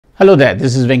Hello there,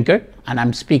 this is Venkat and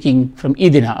I'm speaking from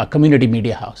eedina, a community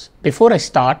media house. Before I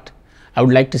start, I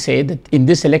would like to say that in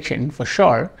this election, for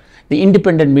sure, the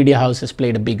independent media house has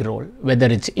played a big role, whether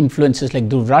it's influencers like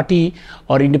Dhruv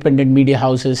or independent media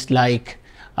houses like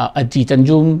Ajit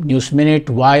Anjum, News Minute,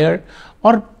 Wire,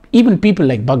 or even people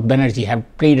like Bug Banerjee have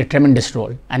played a tremendous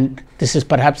role. And this is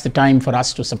perhaps the time for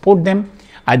us to support them,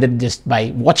 either just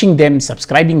by watching them,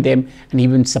 subscribing them, and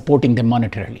even supporting them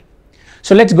monetarily.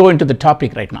 So let's go into the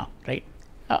topic right now, right?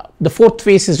 The fourth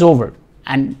phase is over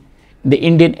and the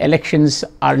Indian elections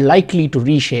are likely to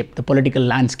reshape the political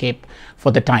landscape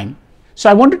for the time. So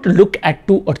I wanted to look at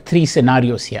 2 or 3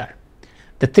 scenarios here.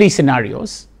 The 3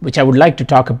 scenarios which I would like to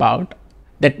talk about,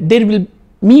 that there will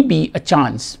be a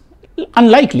chance,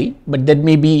 unlikely, but there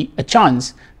may be a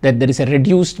chance that there is a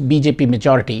reduced BJP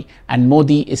majority and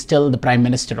Modi is still the Prime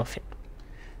Minister of it.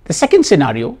 The second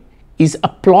scenario is a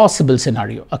plausible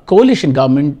scenario, a coalition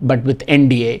government but with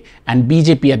NDA and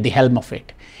BJP at the helm of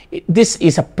it. This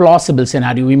is a plausible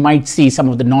scenario. We might see some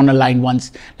of the non-aligned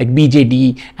ones like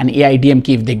BJD and AIDMK,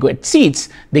 if they get seats,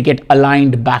 they get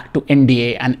aligned back to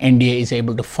NDA and NDA is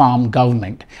able to form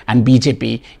government and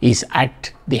BJP is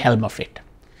at the helm of it.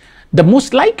 The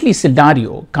most likely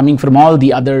scenario coming from all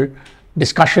the other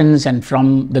discussions and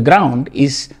from the ground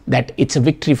is that it's a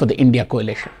victory for the India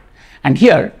coalition. And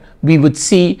here we would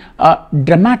see a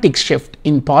dramatic shift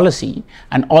in policy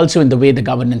and also in the way the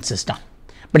governance is done.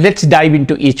 But let's dive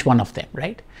into each one of them,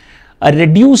 right? A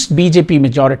reduced BJP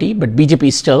majority, but BJP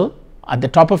is still at the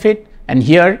top of it. And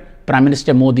here, Prime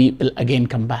Minister Modi will again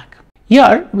come back.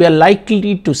 Here, we are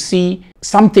likely to see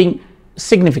something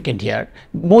significant here.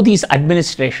 Modi's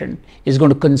administration is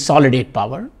going to consolidate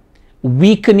power,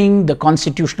 weakening the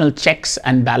constitutional checks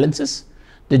and balances.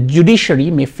 The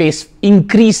judiciary may face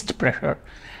increased pressure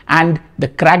and the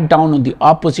crackdown on the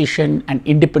opposition and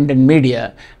independent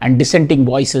media and dissenting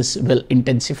voices will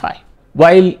intensify.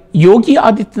 While Yogi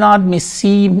Adityanath may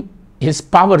see his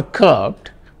power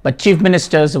curbed, but chief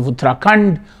ministers of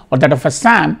Uttarakhand or that of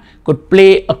Assam could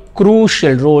play a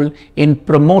crucial role in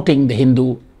promoting the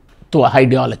Hindu to a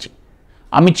ideology.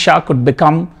 Amit Shah could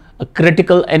become a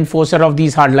critical enforcer of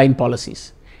these hardline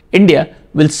policies. India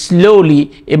will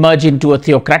slowly emerge into a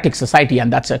theocratic society,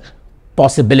 and that's a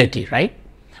possibility, right?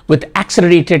 With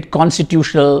accelerated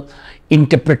constitutional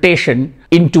interpretation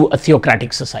into a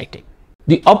theocratic society.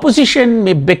 The opposition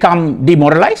may become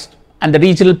demoralized and the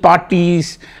regional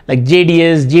parties like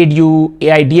JDS, JDU,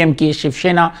 AIDMK, Shiv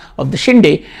Sena of the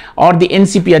Shinde or the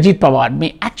NCP Ajit Pawar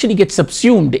may actually get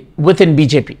subsumed within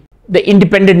BJP. The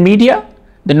independent media,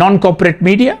 the non-corporate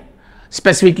media,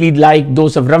 specifically like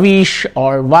those of Ravish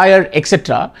or Wire,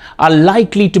 etc., are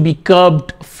likely to be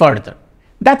curbed further.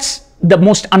 That's the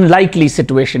most unlikely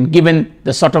situation given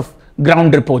the sort of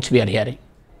ground reports we are hearing.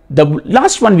 The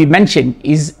last one we mentioned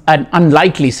is an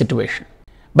unlikely situation,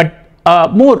 but a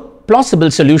more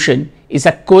plausible solution is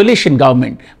a coalition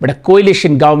government, but a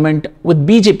coalition government with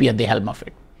BJP at the helm of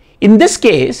it. In this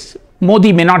case,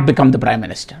 Modi may not become the Prime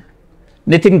Minister.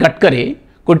 Nitin Gadkari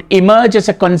could emerge as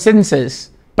a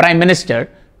consensus Prime Minister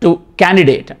to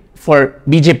candidate for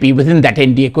BJP within that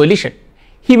NDA coalition.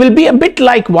 He will be a bit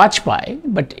like Vajpayee,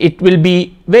 but it will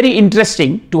be very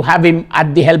interesting to have him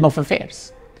at the helm of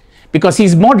affairs because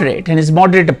he's moderate and his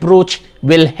moderate approach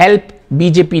will help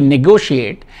BJP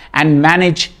negotiate and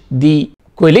manage the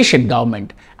coalition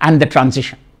government and the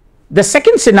transition. The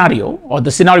second scenario, or the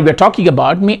scenario we're talking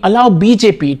about, may allow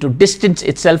BJP to distance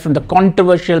itself from the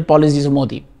controversial policies of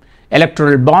Modi,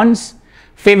 electoral bonds,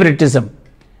 favoritism.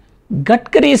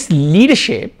 Gadkari's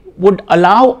leadership would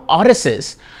allow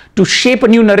RSS to shape a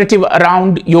new narrative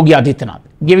around Yogi Adityanath,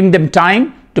 giving them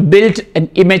time to build an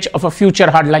image of a future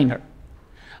hardliner.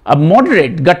 A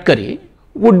moderate Gadkari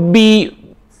would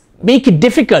make it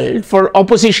difficult for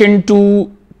opposition to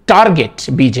target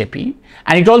BJP,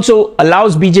 and it also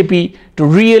allows BJP to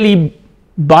really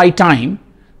buy time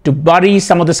to bury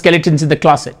some of the skeletons in the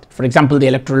closet. For example, the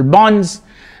electoral bonds,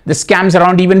 the scams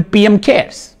around even PM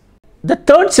cares. The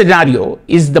third scenario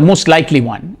is the most likely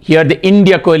one. Here, the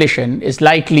India coalition is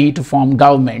likely to form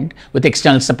government with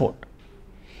external support.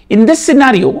 In this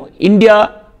scenario,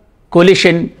 India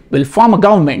coalition will form a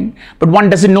government, but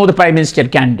one doesn't know the Prime Minister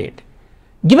candidate.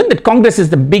 Given that Congress is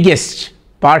the biggest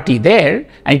party there,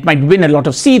 and it might win a lot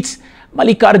of seats,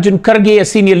 Mallikarjun Kharge, a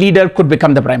senior leader, could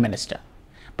become the Prime Minister.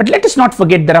 But let us not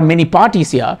forget there are many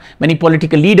parties here, many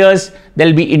political leaders, there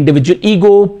will be individual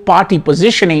ego, party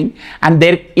positioning, and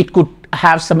there it could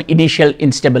have some initial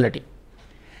instability.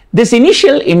 This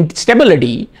initial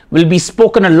instability will be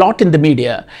spoken a lot in the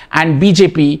media and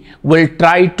BJP will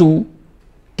try to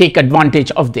take advantage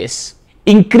of this.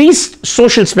 Increased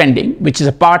social spending, which is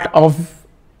a part of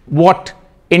what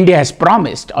India has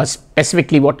promised, or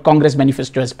specifically what Congress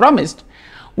manifesto has promised,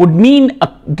 would mean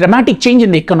a dramatic change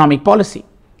in the economic policy.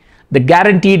 The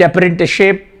guaranteed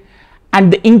apprenticeship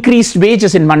and the increased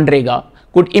wages in Manrega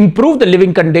could improve the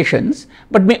living conditions,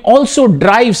 but may also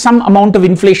drive some amount of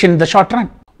inflation in the short run.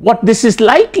 What this is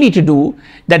likely to do,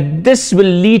 that this will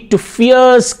lead to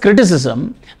fierce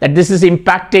criticism that this is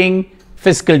impacting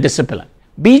fiscal discipline.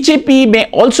 BJP may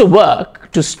also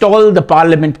work to stall the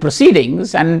parliament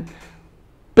proceedings and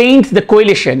paint the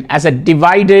coalition as a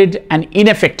divided and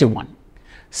ineffective one,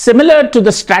 similar to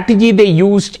the strategy they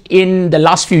used in the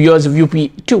last few years of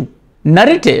UP2.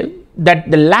 Narrative that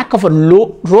the lack of a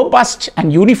robust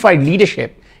and unified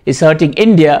leadership is hurting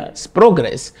India's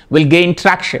progress will gain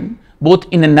traction both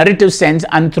in a narrative sense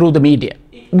and through the media.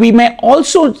 We may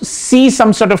also see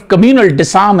some sort of communal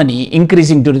disharmony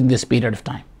increasing during this period of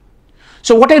time.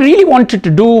 So what I really wanted to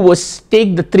do was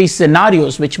take the three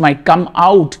scenarios which might come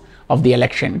out of the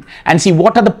election and see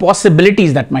what are the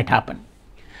possibilities that might happen.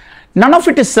 None of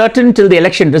it is certain till the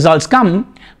election results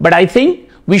come, but I think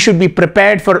we should be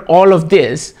prepared for all of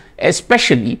this,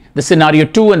 especially the scenario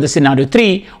 2 and the scenario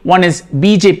 3. One is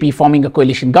BJP forming a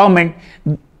coalition government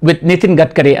with Nitin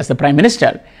Gadkari as the Prime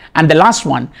Minister, and the last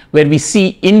one where we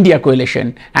see India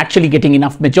coalition actually getting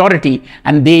enough majority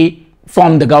and they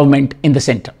form the government in the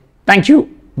center. Thank you.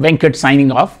 Venkat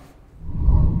signing off.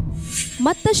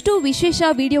 ಮತ್ತಷ್ಟು ವಿಶೇಷ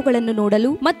ವಿಡಿಯೋಗಳನ್ನು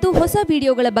ನೋಡಲು ಮತ್ತು ಹೊಸ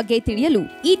ವಿಡಿಯೋಗಳ ಬಗ್ಗೆ ತಿಳಿಯಲು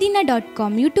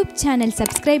eedina.com YouTube channel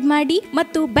subscribe ಮಾಡಿ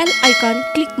ಮತ್ತು ಬೆಲ್ ಐಕಾನ್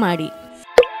ಕ್ಲಿಕ್ ಮಾಡಿ.